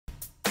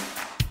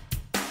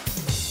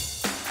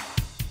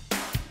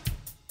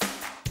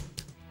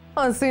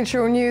On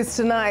Central News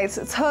tonight,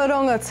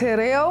 Tauranga Te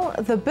Reo,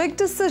 the big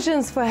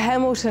decisions for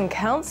Hamilton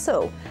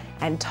Council,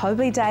 and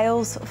Toby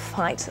Dale's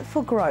fight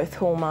for growth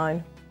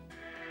hormone.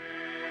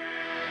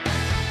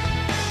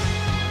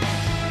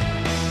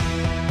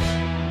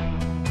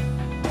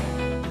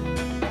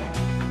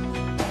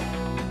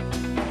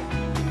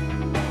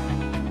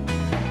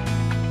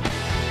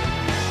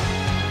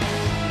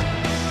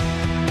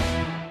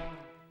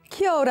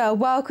 Kia ora,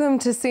 welcome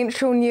to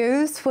Central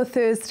News for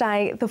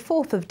Thursday, the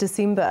 4th of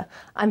December.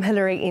 I'm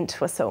Hilary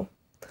Entwistle.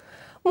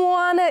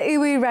 Moana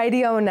Iwi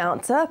radio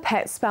announcer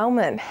Pat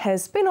Spellman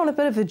has been on a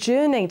bit of a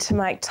journey to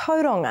make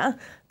Tauranga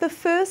the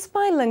first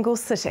bilingual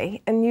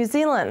city in New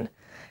Zealand.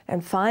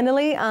 And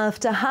finally,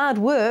 after hard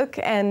work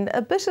and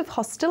a bit of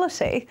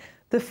hostility,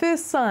 the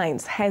first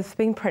signs have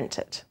been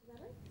printed.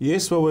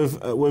 Yes, well,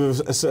 we've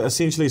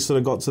essentially sort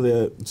of got to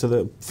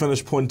the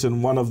finish point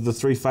in one of the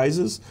three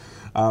phases.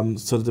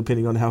 Sort of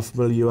depending on how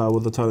familiar you are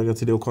with the Tauranga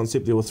Te Reo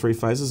concept, there were three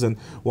phases, and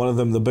one of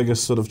them, the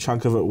biggest sort of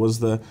chunk of it, was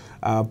the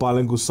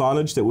bilingual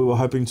signage that we were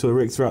hoping to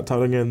erect throughout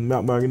Tauranga and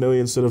Mount Maunganui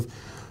and sort of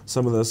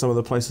some of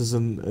the places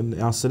in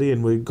our city,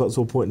 and we got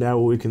to a point now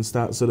where we can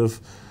start sort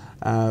of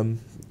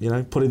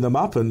putting them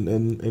up,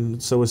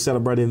 and so we're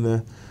celebrating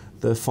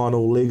the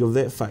final leg of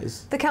that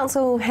phase. The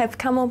council have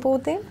come on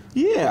board then?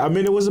 Yeah, I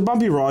mean, it was a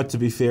bumpy ride, to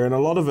be fair, and a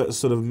lot of it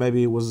sort of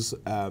maybe it was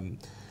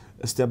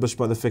established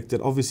by the fact that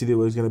obviously there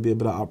was going to be a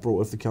bit of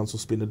uproar if the council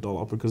spent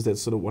 $1, because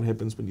that's sort of what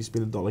happens when you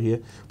spend $1 here,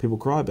 people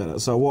cry about it.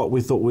 So what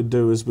we thought we'd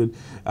do is we'd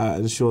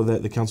ensure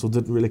that the council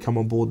didn't really come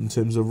on board in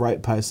terms of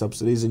ratepayer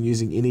subsidies and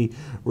using any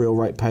real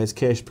ratepayers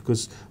cash,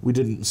 because we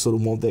didn't sort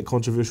of want that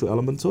controversial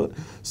element to it.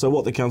 So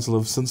what the council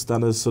have since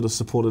done is sort of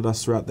supported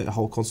us throughout that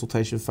whole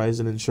consultation phase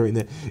and ensuring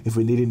that if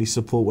we need any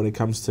support when it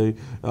comes to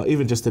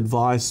even just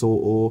advice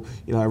or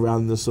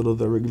around the sort of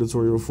the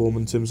regulatory reform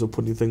in terms of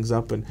putting things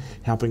up and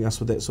helping us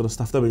with that sort of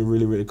stuff, they've been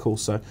really, really cool.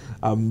 So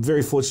I'm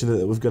very fortunate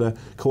that we've got a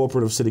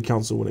cooperative city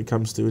council when it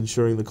comes to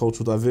ensuring the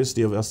cultural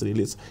diversity of our city.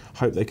 Let's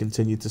hope they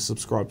continue to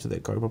subscribe to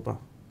that kaupapa.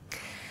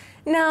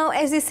 Now,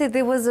 as you said,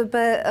 there was a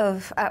bit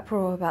of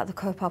uproar about the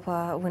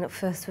kaupapa when it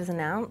first was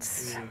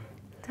announced. Yeah.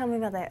 Tell me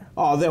about that.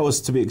 Oh, that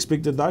was to be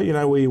expected though. You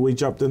know, we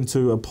jumped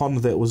into a pond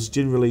that was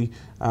generally,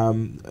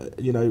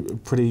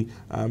 pretty,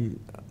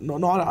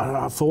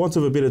 not for want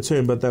of a better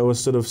term, but they were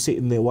sort of set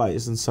in their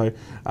ways. And so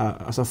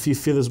a few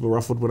feathers were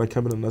ruffled when I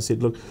came in and I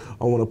said, look,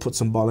 I want to put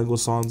some bilingual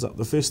signs up.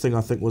 The first thing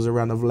I think was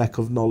around a lack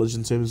of knowledge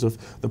in terms of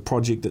the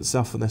project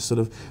itself, and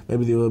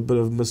maybe there was a bit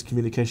of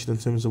miscommunication in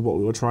terms of what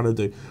we were trying to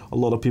do. A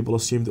lot of people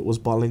assumed it was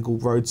bilingual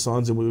road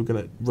signs and we were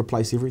going to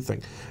replace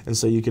everything. And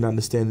so you can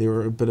understand there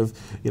were a bit of,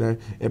 there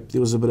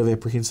was a bit of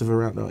apprehension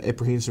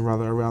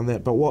around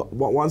that. But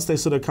once they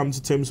sort of come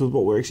to terms with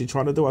what we're actually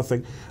trying to do, I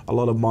think a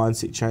lot of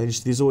mindset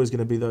changed. There's always going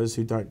to be those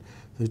who don't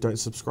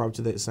subscribe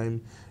to that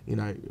same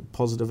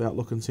positive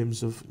outlook in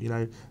terms of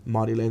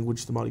Māori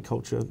language, the Māori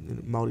culture,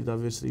 Māori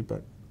diversity.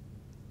 But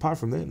apart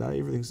from that, no,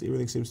 everything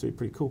seems to be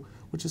pretty cool,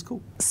 which is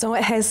cool. So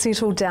it has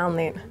settled down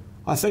then.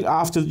 I think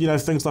after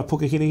things like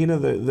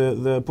Pukehenehena,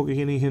 the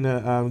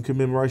Pukehenehena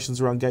commemorations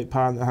around Gate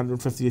Park, the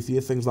 150th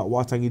year, things like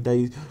Waitangi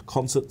Day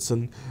concerts,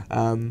 and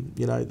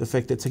the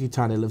fact that Tiki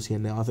Tane lives here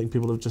now, I think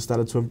people have just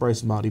started to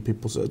embrace Māori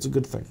people, so it's a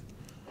good thing.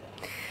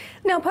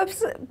 Now,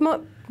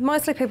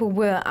 mostly people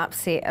were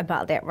upset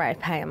about that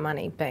ratepayer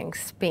money being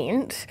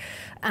spent,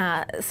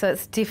 so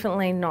it's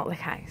definitely not the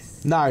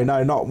case. No,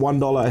 not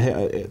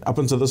 $1 up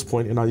until this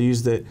point, and I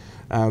use that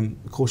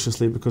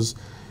cautiously because,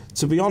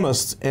 to be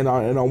honest, and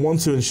I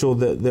want to ensure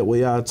that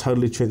we are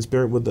totally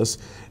transparent with this.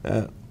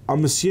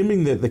 I'm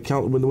assuming that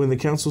when the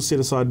council set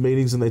aside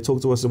meetings and they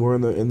talk to us and we're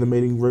in the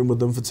meeting room with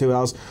them for 2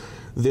 hours,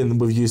 then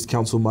we've used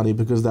council money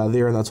because they're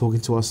there and they're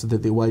talking to us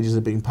that their wages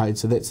are being paid,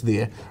 so that's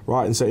there,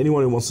 right? And so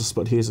anyone who wants to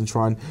split hairs and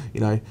try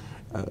and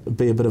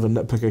be a bit of a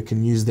nitpicker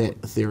can use that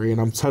theory,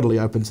 and I'm totally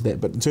open to that.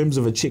 But in terms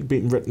of a cheque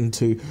being written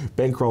to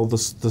bankroll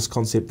this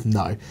concept,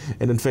 no.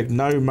 And in fact,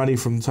 no money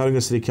from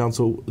Tauranga City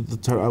Council,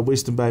 the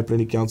Western Bay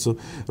Plenty Council,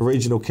 the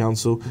Regional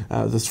Council,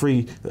 the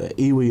three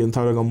iwi and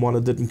Tauranga Moana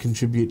didn't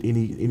contribute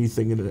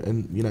anything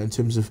in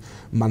terms of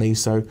money.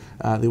 So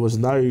there was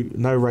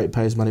no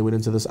ratepayers money went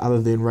into this other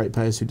than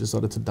ratepayers who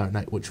decided to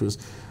donate, which was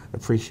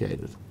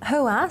appreciated.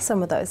 Who are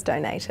some of those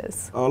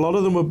donators? A lot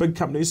of them were big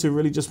companies who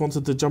really just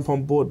wanted to jump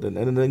on board in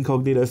an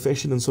incognito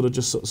fashion and sort of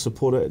just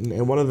support it.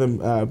 And one of them,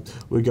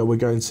 we're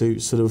going to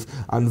sort of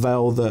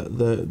unveil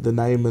the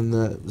name and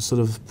the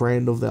sort of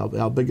brand of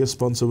our biggest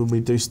sponsor when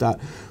we do start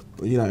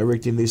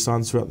erecting these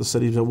signs throughout the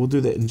city. So we'll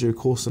do that in due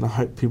course, and I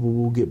hope people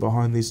will get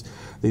behind these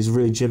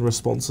really generous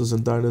sponsors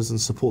and donors and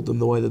support them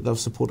the way that they've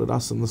supported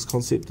us in this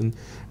concept and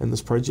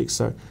this project.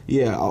 So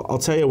yeah, I'll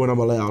tell you when I'm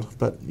allowed,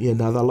 but yeah,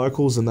 no, they're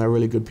locals and they're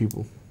really good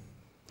people.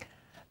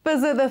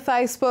 Visit the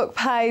Facebook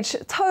page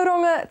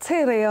Tauranga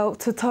Te Reo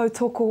to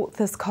tautoko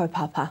this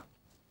kaupapa.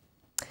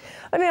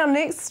 In our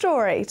next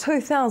story,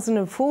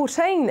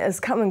 2014 is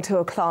coming to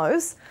a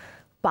close.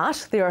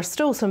 But there are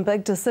still some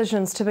big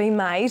decisions to be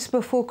made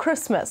before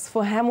Christmas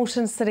for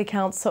Hamilton City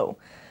Council,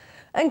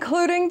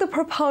 including the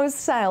proposed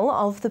sale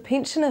of the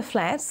pensioner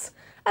flats,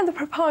 and the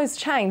proposed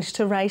change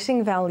to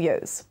rating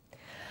values.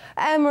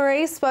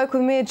 Anne-Marie spoke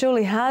with Mayor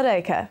Julie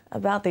Hardacre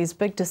about these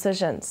big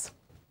decisions.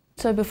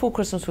 So before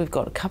Christmas we've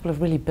got a couple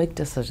of really big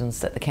decisions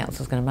that the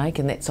council's going to make,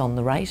 and that's on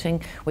the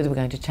rating, whether we're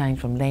going to change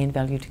from land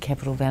value to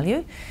capital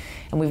value.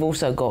 And we've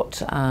also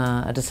got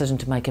a decision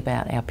to make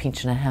about our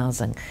pensioner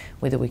housing,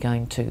 whether we're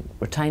going to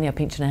retain our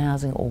pensioner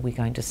housing or we're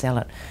going to sell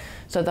it.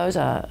 So those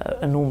are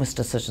enormous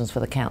decisions for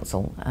the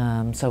council.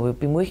 So we've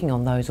been working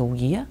on those all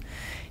year,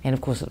 and of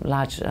course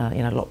lots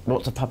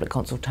of public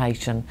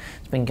consultation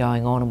has been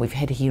going on, and we've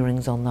had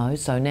hearings on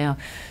those. So now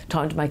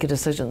time to make a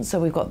decision.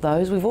 So we've got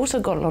those. We've also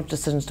got a lot of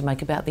decisions to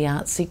make about the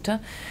arts sector.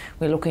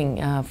 We're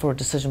looking for a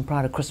decision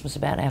prior to Christmas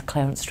about our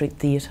Clarence Street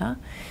Theatre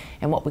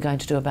and what we're going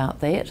to do about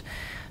that.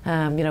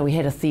 We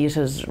had a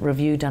theatres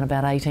review done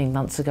about 18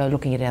 months ago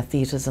looking at our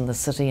theatres in the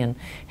city and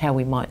how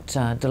we might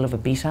deliver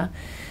better.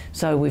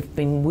 So we've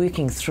been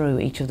working through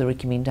each of the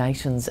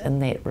recommendations in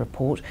that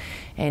report,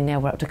 and now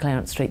we're up to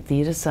Clarence Street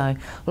Theatre, so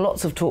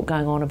lots of talk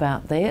going on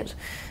about that.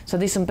 So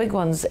there's some big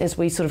ones as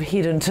we sort of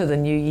head into the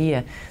new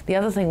year. The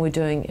other thing we're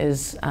doing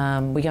is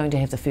we're going to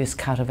have the first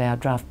cut of our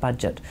draft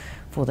budget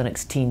for the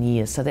next 10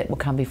 years. So that will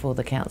come before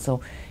the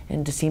council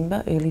in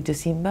December, early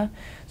December.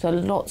 So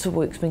lots of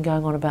work's been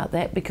going on about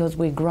that because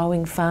we're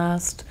growing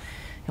fast,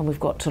 and we've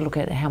got to look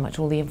at how much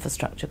all the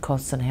infrastructure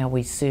costs and how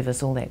we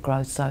service all that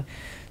growth. So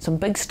some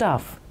big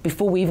stuff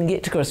before we even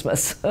get to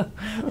Christmas.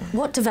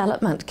 What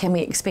development can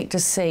we expect to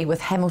see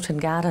with Hamilton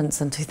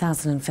Gardens in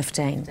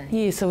 2015?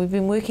 Yeah, so we've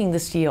been working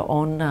this year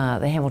on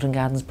the Hamilton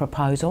Gardens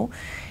proposal,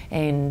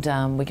 and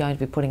we're going to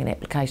be putting an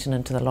application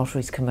into the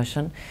Lotteries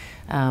Commission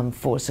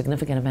for a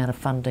significant amount of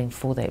funding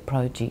for that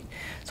project.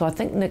 So I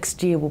think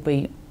next year will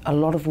be a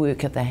lot of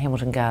work at the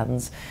Hamilton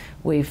Gardens.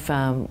 We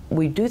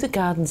do the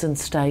gardens in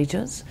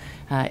stages.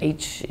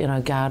 Each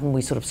garden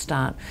we sort of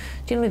start.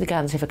 Generally the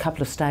gardens have a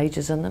couple of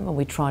stages in them, and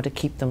we try to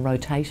keep them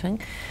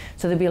rotating.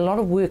 So there'll be a lot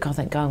of work I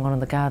think going on in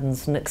the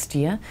gardens next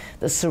year.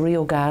 The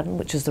Surreal Garden,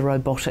 which is the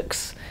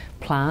robotics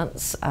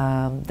plants,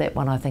 that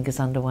one I think is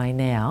underway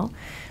now,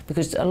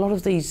 because a lot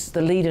of these,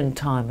 the lead-in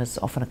time is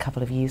often a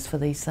couple of years for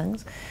these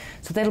things.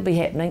 So that'll be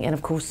happening, and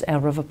of course our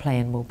river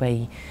plan will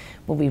be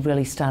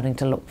really starting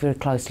to look very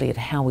closely at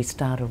how we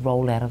start a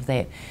rollout of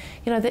that.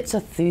 That's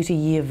a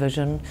 30-year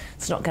vision.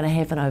 It's not going to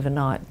happen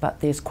overnight,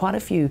 but there's quite a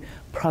few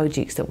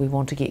projects that we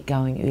want to get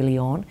going early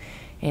on,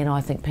 and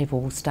I think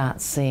people will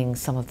start seeing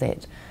some of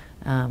that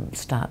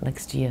start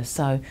next year.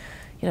 So,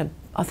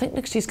 I think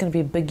next year's going to be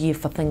a big year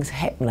for things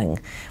happening.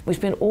 We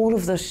spent all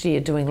of this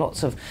year doing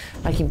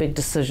making big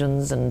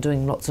decisions and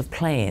doing lots of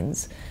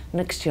plans.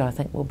 Next year I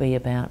think will be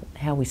about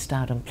how we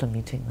start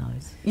implementing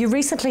those. You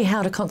recently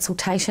held a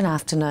consultation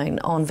afternoon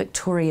on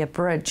Victoria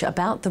Bridge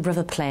about the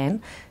river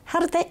plan. How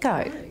did that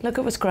go? Look,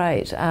 it was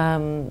great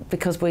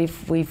because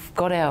we've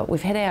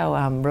had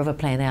our river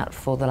plan out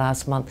for the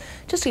last month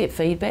just to get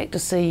feedback, to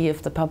see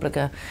if the public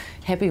are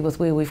happy with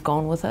where we've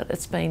gone with it.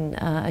 It's been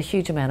a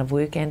huge amount of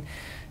work, and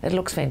it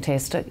looks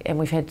fantastic, and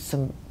we've had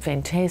some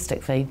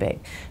fantastic feedback.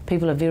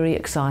 People are very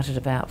excited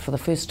about, for the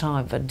first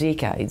time for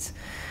decades,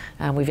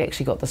 we've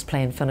actually got this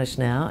plan finished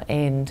now,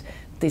 and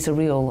there's a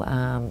real,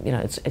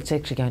 it's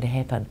actually going to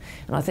happen.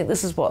 And I think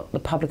this is what the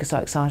public are so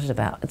excited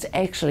about. It's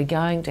actually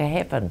going to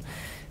happen,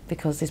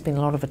 because there's been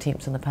a lot of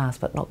attempts in the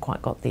past but not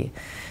quite got there.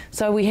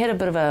 So we had a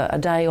bit of a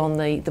day on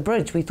the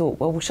bridge. We thought,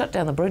 well, we'll shut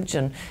down the bridge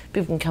and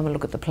people can come and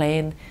look at the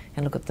plan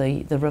and look at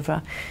the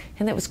river,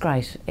 and that was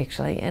great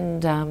actually.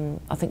 And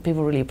I think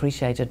people really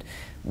appreciated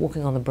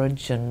walking on the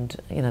bridge and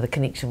the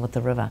connection with the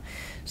river.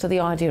 So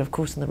the idea, of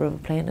course, in the river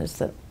plan is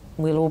that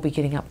we'll all be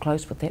getting up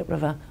close with that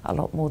river a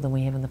lot more than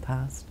we have in the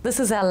past. This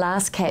is our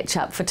last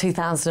catch-up for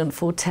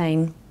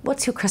 2014.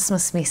 What's your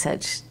Christmas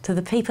message to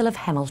the people of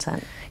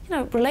Hamilton?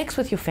 Relax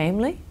with your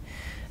family.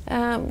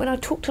 When I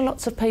talk to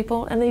lots of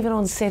people, and even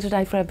on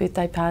Saturday for our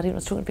birthday party, when I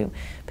was talking to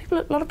people,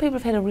 a lot of people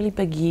have had a really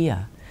big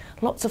year.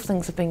 Lots of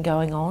things have been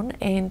going on,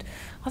 and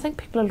I think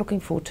people are looking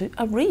forward to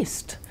a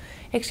rest.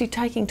 Actually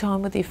taking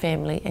time with their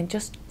family and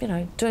just,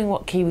 doing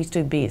what Kiwis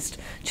do best,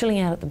 chilling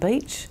out at the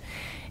beach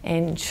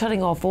and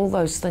shutting off all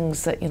those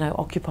things that,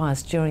 occupy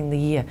us during the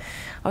year.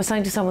 I was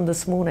saying to someone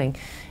this morning,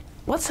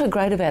 what's so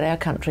great about our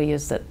country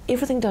is that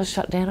everything does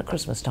shut down at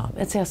Christmas time.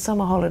 It's our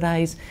summer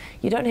holidays.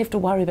 You don't have to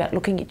worry about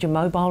looking at your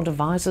mobile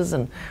devices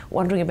and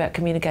wondering about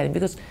communicating,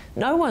 because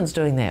no one's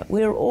doing that.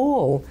 We've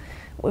all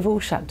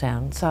shut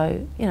down.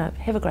 So,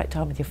 have a great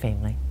time with your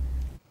family.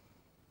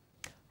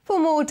 For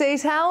more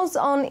details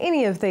on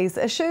any of these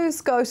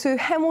issues, go to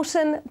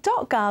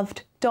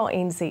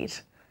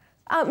hamilton.gov.nz.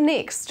 Up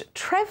next,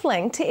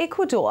 travelling to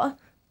Ecuador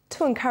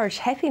to encourage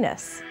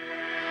happiness.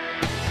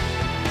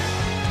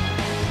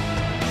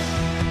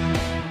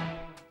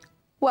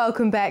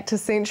 Welcome back to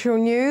Central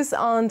News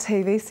on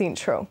TV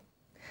Central.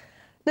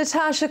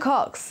 Natasha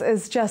Cox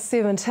is just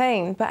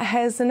 17 but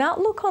has an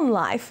outlook on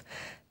life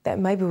that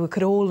maybe we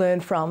could all learn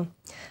from.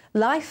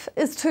 Life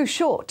is too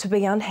short to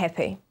be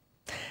unhappy.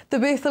 The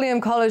Bethlehem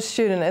College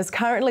student is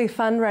currently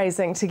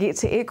fundraising to get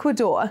to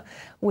Ecuador,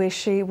 where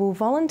she will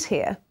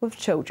volunteer with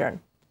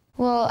children.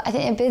 Well, I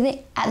think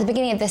at the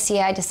beginning of this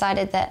year I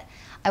decided that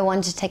I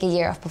wanted to take a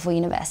year off before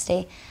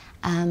university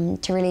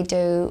to really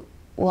do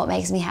what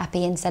makes me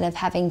happy instead of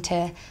having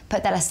to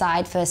put that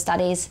aside for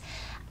studies.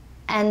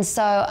 And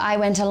so I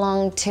went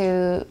along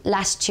to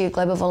Latitude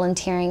Global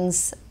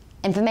Volunteering's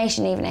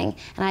information evening,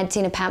 and I'd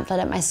seen a pamphlet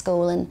at my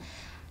school, and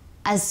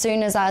as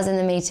soon as I was in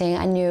the meeting,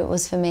 I knew it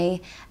was for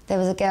me. There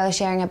was a girl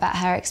sharing about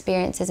her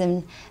experiences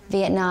in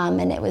Vietnam,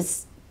 and it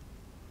was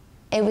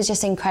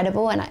just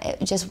incredible, and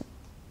it just,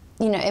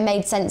 you know, it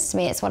made sense to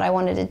me. It's what I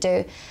wanted to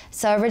do.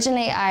 So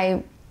originally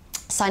I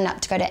signed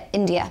up to go to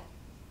India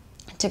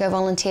to go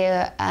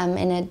volunteer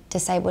in a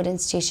disabled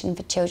institution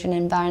for children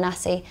in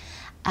Varanasi.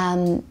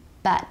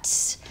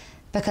 But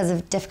because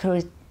of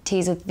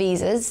difficulties with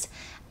visas,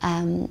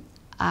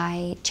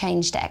 I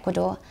changed to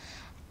Ecuador.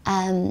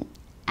 And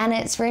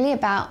it's really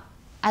about,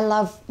 I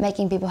love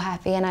making people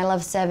happy, and I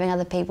love serving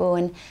other people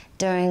and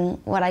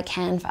doing what I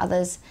can for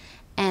others.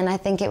 And I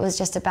think it was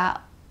just about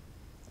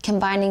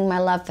combining my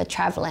love for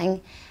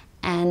traveling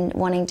and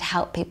wanting to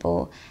help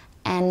people,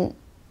 and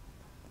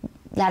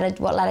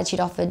what Latitude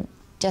offered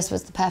just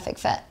was the perfect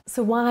fit.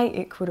 So why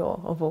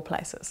Ecuador, of all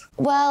places?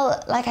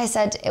 Well, like I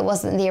said, it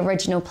wasn't the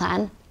original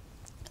plan,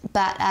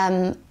 but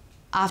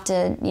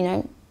after, you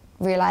know,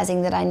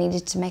 realising that I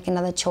needed to make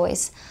another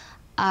choice,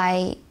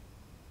 I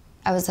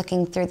was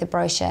looking through the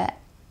brochure,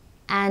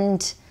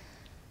 and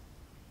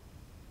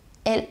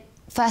it,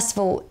 first of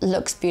all,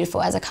 looks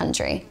beautiful as a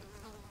country.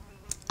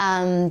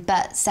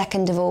 But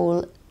second of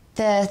all,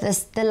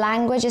 the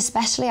language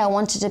especially, I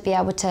wanted to be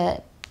able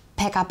to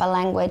pick up a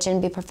language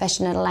and be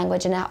proficient in a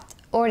language, and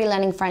already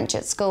learning French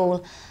at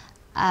school,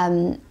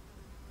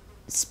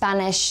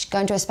 Spanish,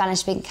 going to a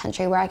Spanish-speaking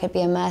country where I could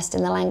be immersed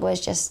in the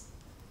language, just,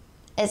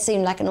 it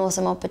seemed like an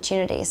awesome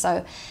opportunity.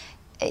 So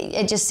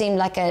it just seemed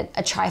like a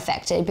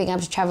trifecta, being able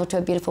to travel to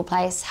a beautiful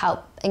place,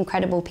 help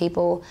incredible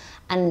people,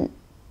 and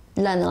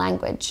learn the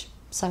language.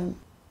 So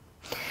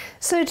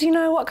do you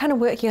know what kind of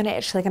work you're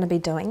actually going to be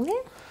doing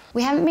there?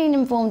 We haven't been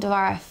informed of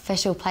our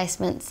official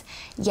placements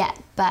yet,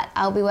 but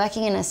I'll be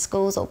working in a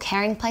schools or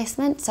caring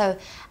placement. So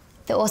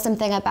the awesome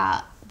thing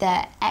about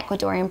the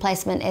Ecuadorian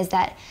placement is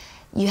that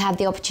you have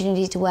the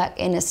opportunity to work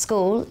in a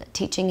school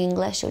teaching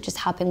English or just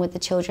helping with the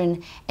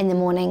children in the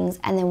mornings,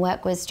 and then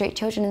work with street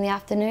children in the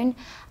afternoon.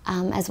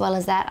 As well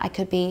as that, I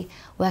could be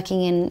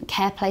working in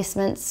care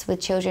placements with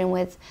children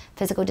with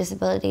physical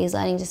disabilities,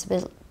 learning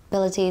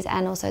disabilities,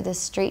 and also the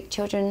street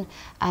children,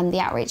 the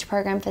outreach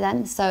program for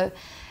them. So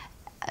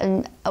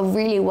a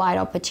really wide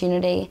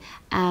opportunity,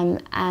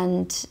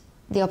 and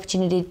the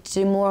opportunity to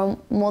do more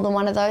than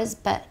one of those,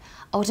 but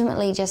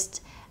ultimately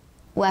just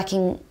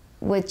working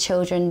with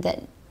children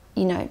that,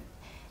 you know,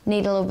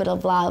 need a little bit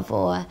of love,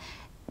 or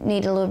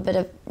need a little bit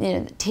of, you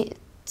know,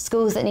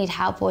 schools that need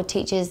help, or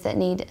teachers that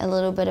need a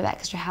little bit of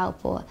extra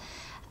help, or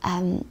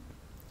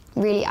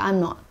really I'm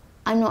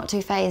not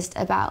too fazed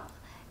about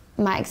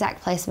my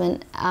exact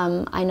placement.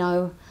 I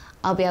know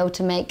I'll be able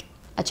to make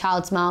a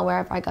child smile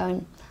wherever I go,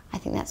 and I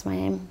think that's my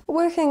aim.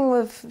 Working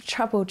with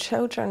troubled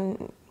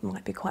children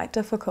might be quite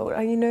difficult.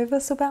 Are you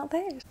nervous about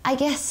that? I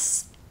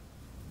guess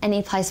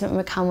any placement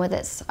would come with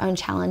its own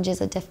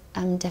challenges or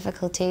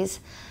difficulties.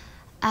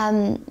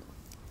 And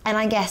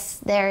I guess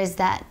there is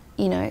that,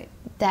 you know,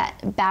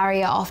 that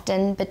barrier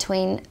often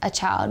between a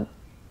child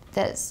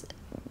that's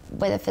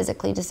whether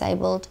physically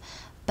disabled,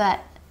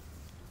 but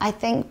I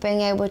think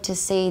being able to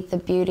see the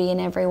beauty in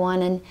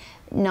everyone, and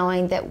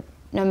knowing that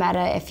no matter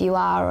if you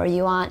are or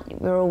you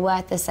aren't, we're all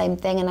worth the same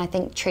thing, and I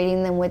think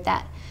treating them with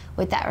that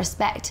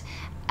respect,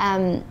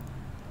 as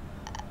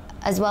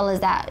well as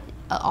that,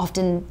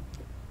 often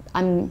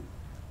I'm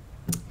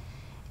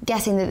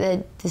guessing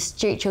that the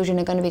street children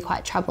are going to be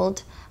quite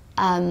troubled,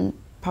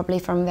 probably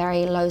from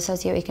very low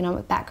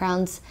socioeconomic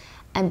backgrounds,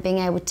 and being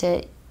able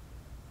to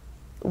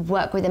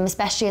work with them,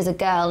 especially as a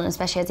girl and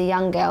especially as a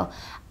young girl,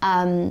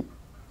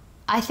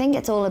 I think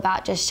it's all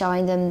about just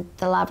showing them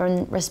the love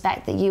and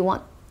respect that you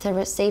want to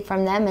receive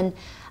from them.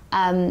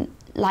 And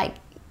like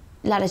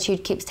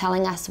Latitude keeps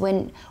telling us,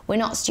 when we're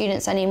not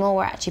students anymore,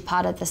 we're actually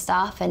part of the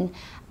staff. And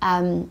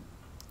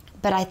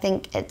but I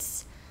think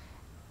it's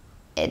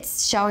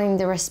showing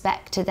the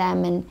respect to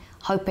them and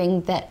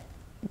hoping that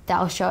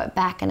they'll show it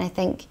back. And I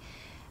think,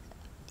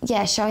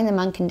 yeah, showing them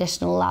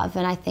unconditional love.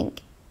 And I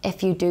think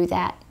if you do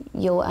that,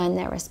 you'll earn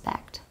their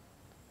respect.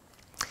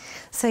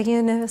 So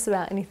you're nervous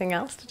about anything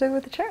else to do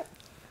with the trip?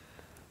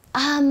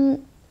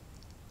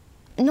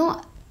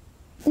 Not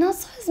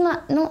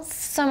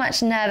so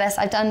much nervous.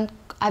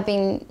 I've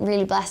been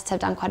really blessed to have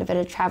done quite a bit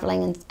of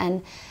travelling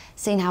and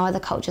seen how other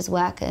cultures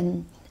work,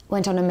 and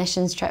went on a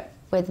missions trip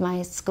with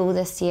my school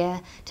this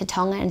year to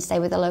Tonga and stay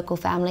with a local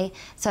family.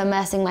 So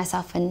immersing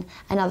myself in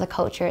another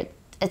culture,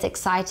 it's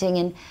exciting,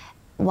 and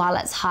while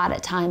it's hard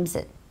at times,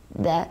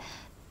 the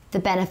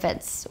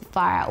benefits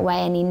far outweigh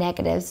any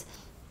negatives.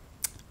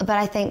 But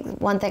I think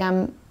one thing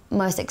I'm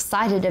most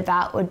excited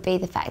about would be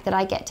the fact that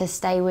I get to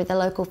stay with a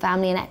local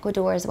family in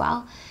Ecuador as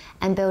well,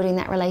 and building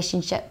that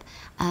relationship.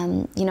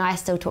 You know, I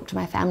still talk to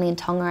my family in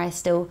Tonga. I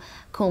still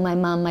call my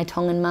mum my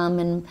Tongan mum,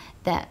 and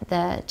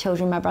the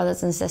children, my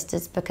brothers and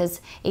sisters, because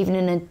even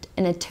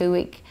in a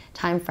 2-week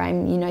time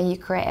frame, you know, you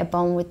create a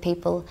bond with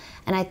people.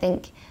 And I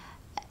think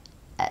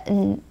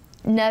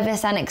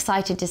nervous and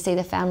excited to see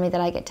the family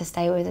that I get to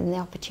stay with and the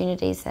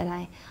opportunities that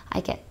I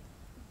get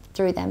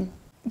through them.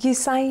 You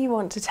say you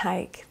want to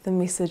take the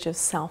message of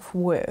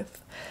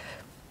self-worth.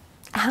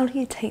 How do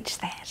you teach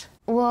that?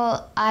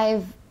 Well,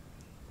 I've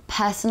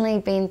personally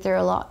been through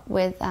a lot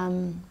with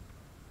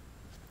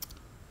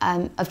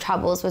of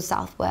troubles with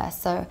self-worth,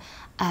 so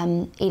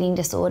eating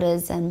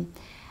disorders and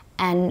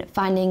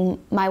finding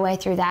my way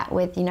through that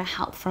with, you know,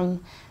 help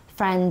from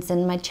friends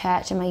and my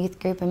church and my youth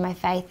group and my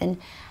faith. And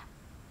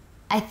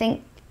I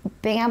think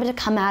being able to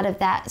come out of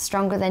that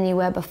stronger than you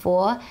were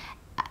before,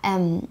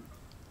 and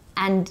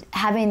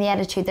having the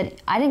attitude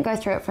that I didn't go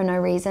through it for no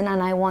reason,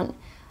 and I want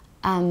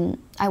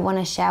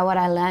to share what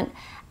I learned.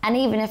 And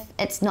even if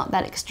it's not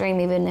that extreme,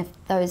 even if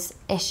those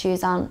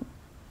issues aren't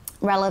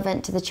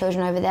relevant to the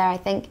children over there, I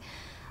think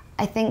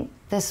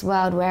this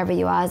world, wherever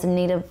you are, is in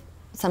need of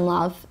some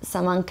love,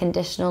 some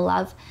unconditional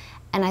love.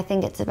 And I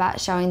think it's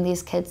about showing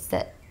these kids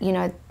that, you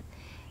know,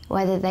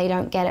 whether they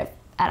don't get it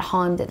at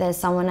home, that there's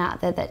someone out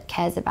there that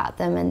cares about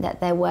them and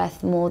that they're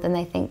worth more than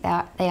they think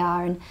they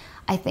are. And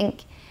I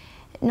think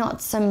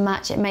not so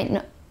much, it might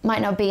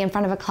not be in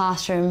front of a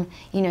classroom,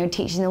 you know,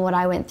 teaching them what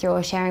I went through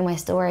or sharing my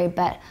story,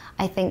 but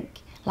I think,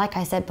 like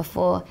I said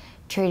before,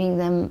 treating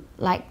them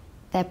like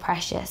they're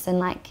precious and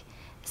like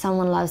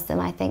someone loves them.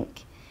 I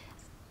think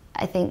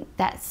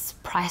that's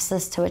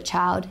priceless to a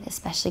child,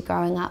 especially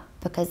growing up,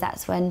 because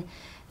that's when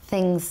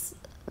things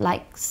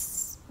like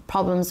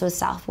problems with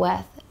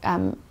self-worth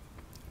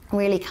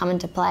really come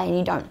into play, and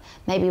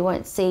you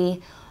won't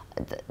see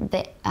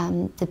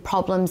the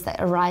problems that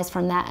arise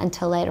from that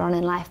until later on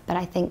in life. But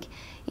I think,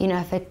 you know,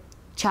 if a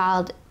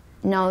child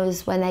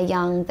knows when they're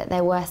young that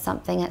they're worth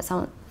something and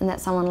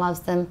that someone loves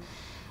them,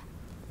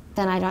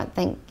 then I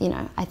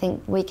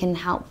think we can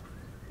help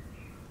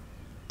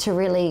to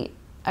really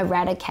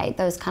eradicate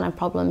those kind of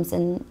problems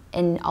in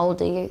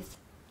older youth.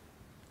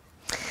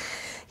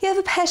 You have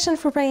a passion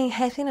for bringing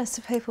happiness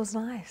to people's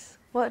lives.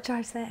 What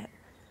drives that?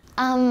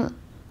 I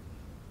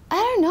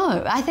don't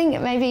know. I think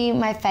maybe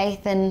my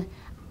faith and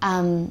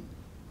I'm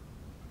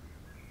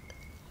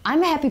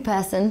a happy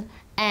person,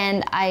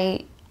 and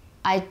I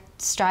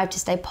strive to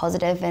stay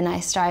positive, and I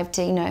strive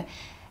to, you know,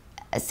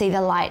 see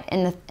the light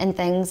in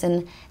things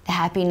and the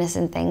happiness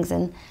in things.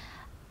 And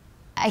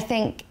I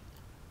think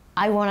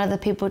I want other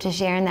people to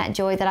share in that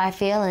joy that I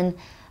feel. And,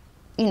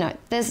 you know,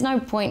 there's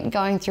no point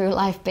going through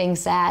life being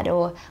sad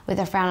or with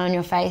a frown on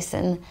your face.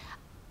 And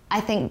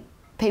I think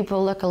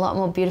people look a lot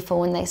more beautiful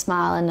when they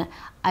smile, and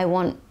I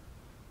want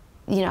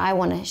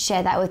to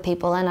share that with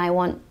people, and I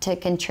want to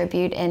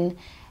contribute in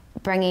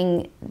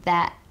bringing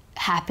that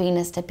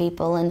happiness to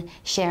people and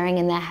sharing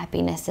in their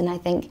happiness. And I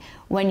think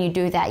when you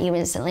do that, you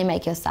instantly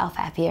make yourself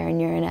happier,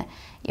 and you're in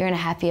a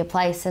happier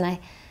place. And I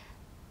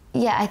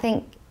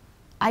think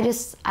I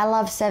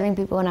love serving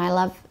people, and I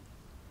love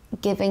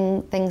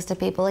giving things to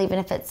people, even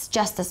if it's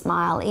just a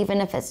smile,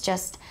 even if it's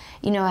just,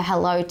 you know, a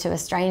hello to a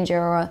stranger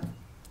or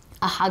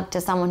a hug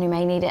to someone who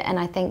may need it. And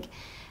I think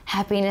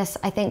happiness,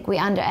 I think we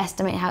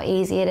underestimate how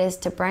easy it is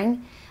to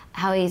bring,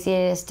 how easy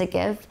it is to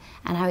give,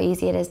 and how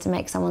easy it is to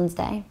make someone's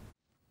day.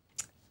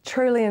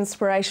 Truly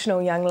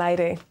inspirational young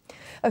lady.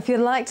 If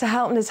you'd like to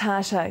help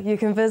Natasha, you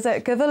can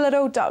visit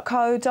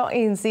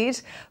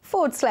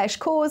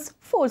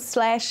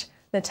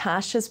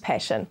givealittle.co.nz/cause/Natasha's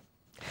Passion.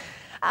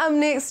 Up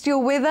next, your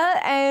weather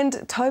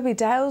and Toby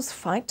Dale's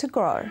Fight to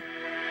Grow.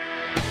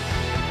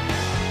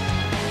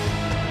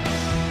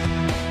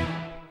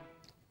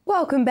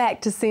 Welcome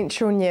back to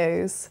Central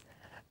News.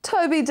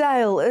 Toby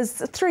Dale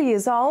is 3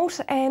 years old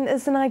and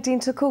is an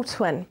identical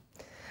twin.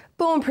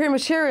 Born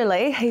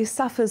prematurely, he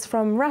suffers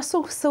from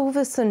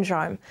Russell-Silver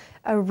syndrome,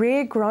 a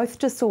rare growth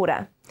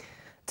disorder.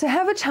 To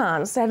have a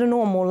chance at a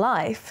normal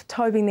life,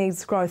 Toby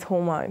needs growth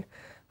hormone,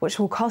 which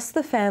will cost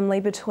the family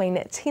between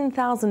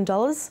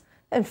 $10,000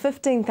 and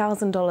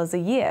 $15,000 a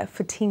year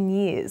for 10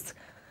 years.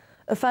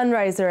 A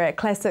fundraiser at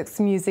Classics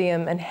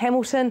Museum in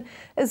Hamilton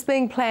is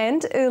being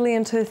planned early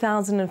in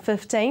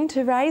 2015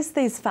 to raise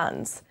these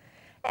funds.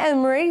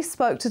 Anne-Marie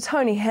spoke to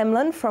Tony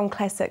Hamlin from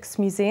Classics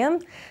Museum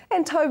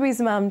and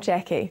Toby's mum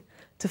Jackie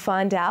to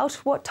find out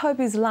what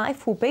Toby's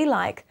life will be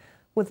like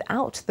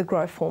without the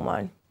growth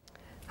hormone.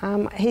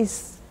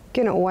 He's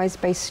going to always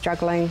be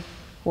struggling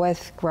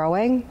with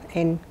growing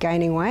and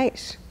gaining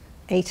weight,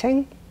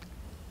 eating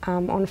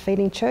on a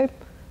feeding tube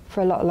for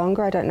a lot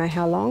longer. I don't know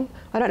how long.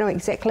 I don't know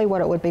exactly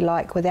what it would be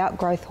like without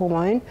growth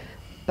hormone,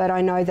 but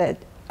I know that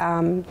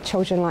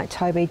children like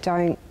Toby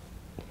don't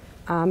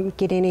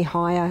get any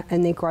higher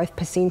in their growth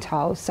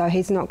percentiles, so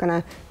he's not going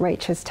to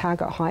reach his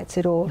target heights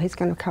at all. He's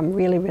going to come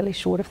really, really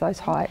short of those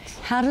heights.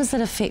 How does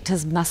it affect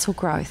his muscle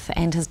growth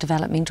and his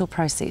developmental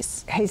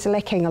process? He's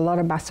lacking a lot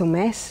of muscle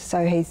mass,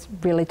 so he's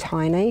really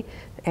tiny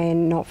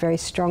and not very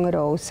strong at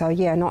all. So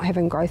yeah, not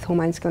having growth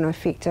hormone is going to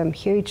affect him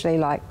hugely,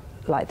 like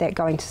that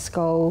going to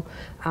school,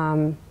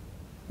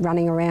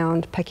 running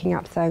around, picking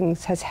up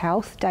things, his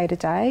health day to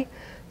day.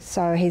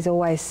 So he's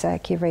always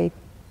sick. Every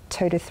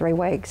 2 to 3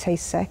 weeks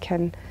he's sick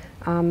and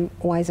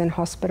always in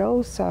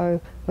hospital.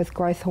 So with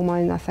growth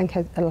hormone, I think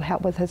it'll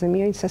help with his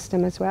immune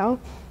system as well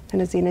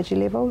and his energy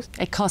levels.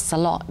 It costs a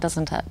lot,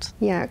 doesn't it?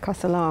 Yeah, it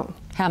costs a lot.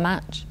 How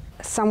much?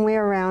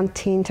 Somewhere around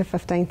 10 to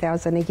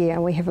 15,000 a year.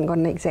 We haven't got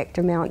an exact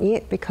amount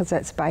yet because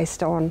it's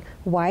based on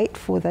weight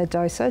for the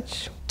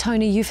dosage.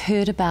 Tony, you've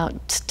heard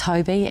about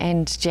Toby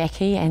and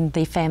Jackie and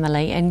their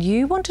family, and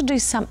you want to do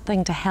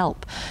something to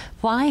help.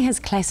 Why has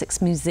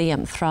Classics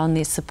Museum thrown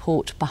their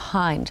support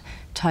behind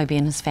Toby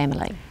and his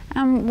family?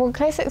 Well,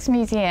 Classics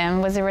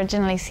Museum was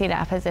originally set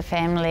up as a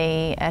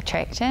family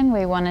attraction.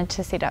 We wanted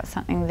to set up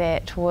something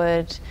that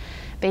would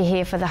be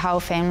here for the whole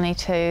family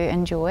to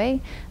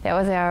enjoy. That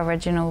was our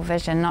original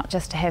vision, not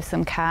just to have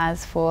some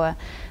cars for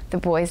the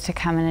boys to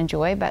come and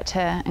enjoy, but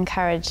to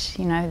encourage,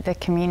 the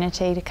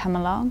community to come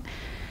along.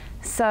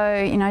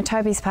 So,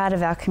 Toby's part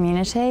of our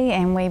community,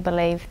 and we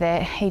believe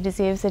that he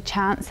deserves a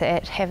chance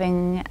at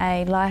having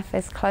a life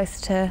as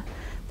close to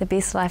the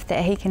best life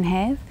that he can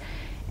have.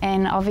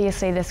 And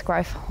obviously this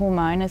growth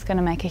hormone is going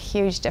to make a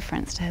huge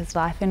difference to his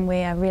life, and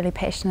we are really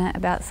passionate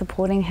about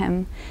supporting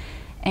him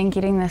and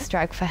getting this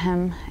drug for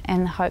him,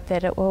 and hope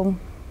that it will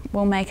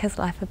make his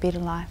life a better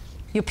life.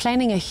 You're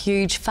planning a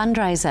huge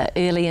fundraiser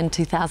early in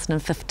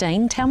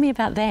 2015. Tell me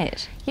about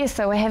that. Yes,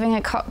 so we're having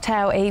a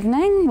cocktail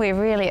evening. We're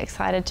really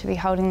excited to be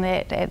holding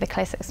that at the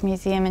Classics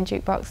Museum and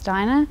Jukebox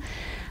Diner.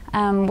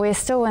 We're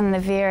still in the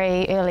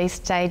very early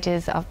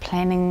stages of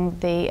planning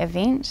the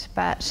event,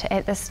 but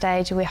at this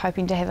stage we're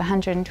hoping to have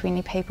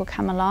 120 people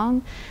come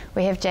along.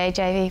 We have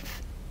JJ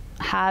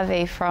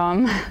Harvey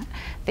from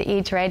the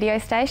Edge radio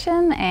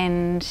station,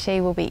 and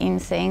she will be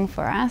emceeing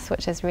for us,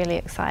 which is really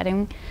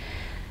exciting.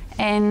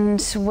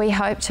 And we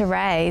hope to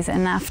raise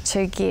enough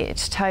to get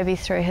Toby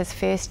through his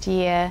first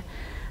year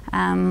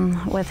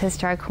with his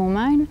drug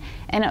hormone,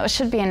 and it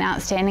should be an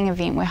outstanding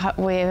event.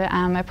 We're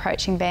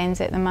approaching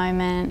bands at the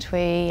moment.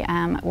 We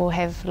will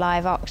have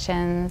live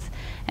auctions,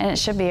 and it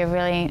should be a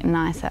really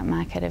nice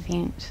upmarket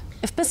event.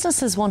 If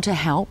businesses want to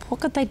help,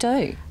 what could they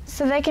do?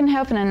 So they can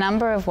help in a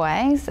number of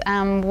ways.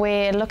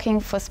 We're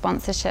looking for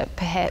sponsorship,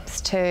 perhaps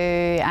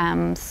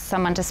to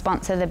someone to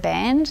sponsor the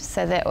band,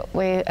 so that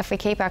if we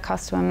keep our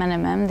cost to a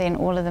minimum, then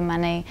all of the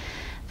money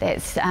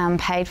that's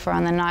paid for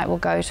on the night will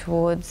go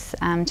towards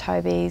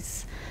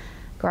Toby's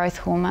growth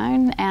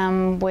hormone.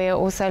 We're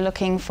also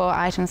looking for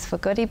items for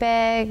goodie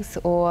bags,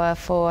 or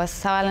for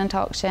silent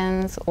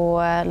auctions,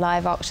 or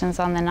live auctions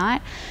on the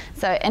night.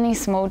 So any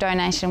small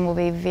donation will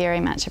be very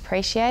much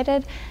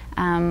appreciated.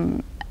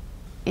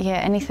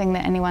 Anything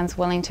that anyone's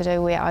willing to do,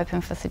 we're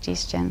open for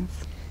suggestions.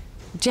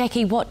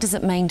 Jackie, what does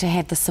it mean to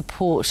have the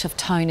support of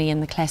Tony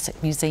and the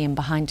Classic Museum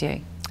behind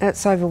you?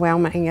 It's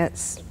overwhelming.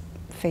 It's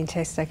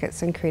fantastic.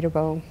 It's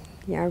incredible.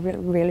 Yeah, I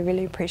really,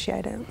 really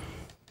appreciate it.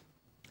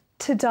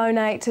 To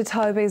donate to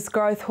Toby's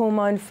Growth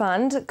Hormone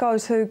Fund, go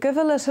to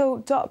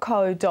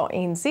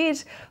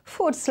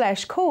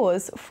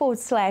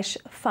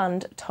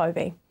givealittle.co.nz/cause/fund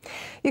Toby.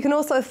 You can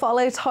also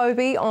follow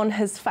Toby on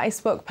his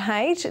Facebook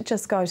page.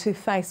 Just go to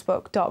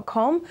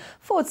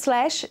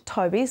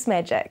facebook.com/Toby's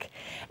Magic.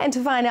 And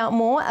to find out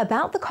more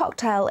about the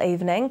cocktail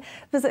evening,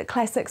 visit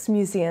Classics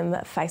Museum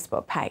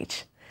Facebook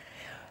page.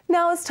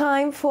 Now it's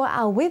time for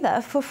our weather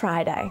for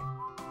Friday.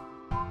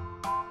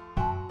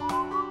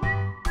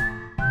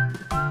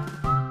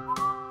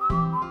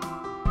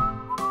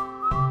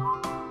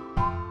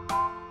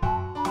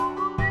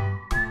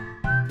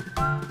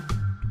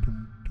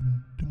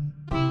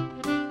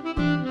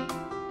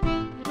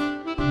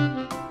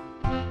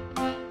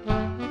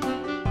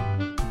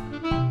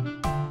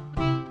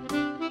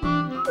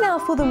 Now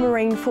for the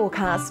marine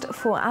forecast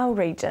for our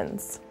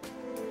regions.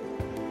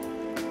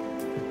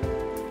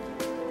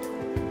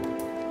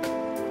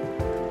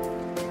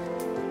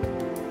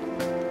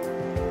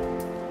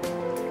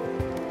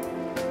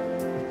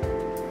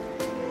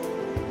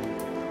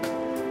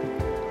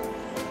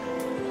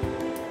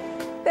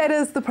 That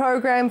is the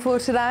program for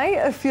today.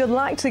 If you'd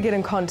like to get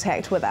in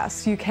contact with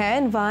us, you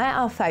can via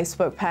our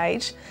Facebook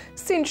page,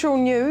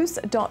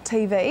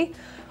 centralnews.tv,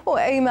 or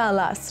email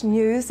us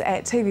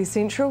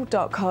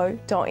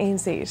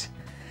news@tvcentral.co.nz.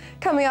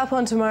 Coming up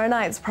on tomorrow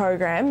night's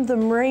program, the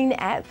marine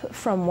app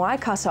from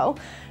Waikato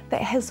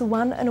that has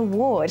won an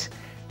award,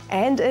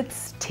 and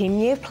it's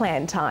 10-year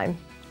plan time.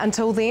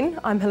 Until then,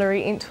 I'm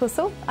Hilary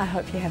Entwistle. I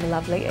hope you have a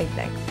lovely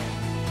evening.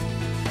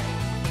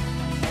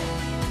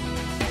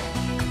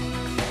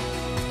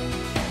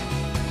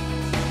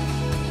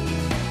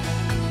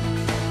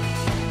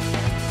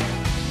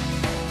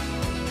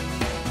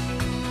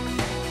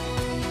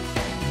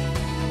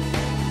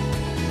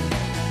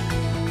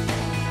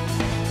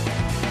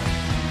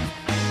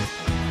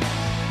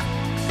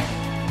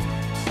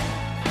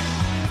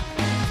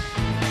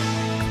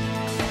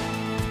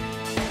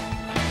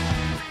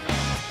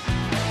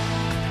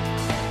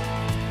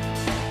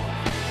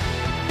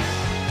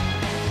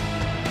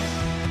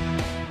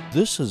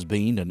 This has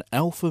been an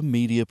Alpha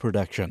Media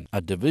production, a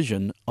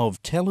division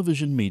of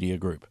Television Media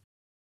Group.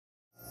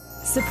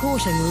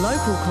 Supporting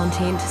local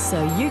content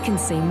so you can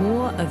see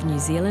more of New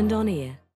Zealand on air.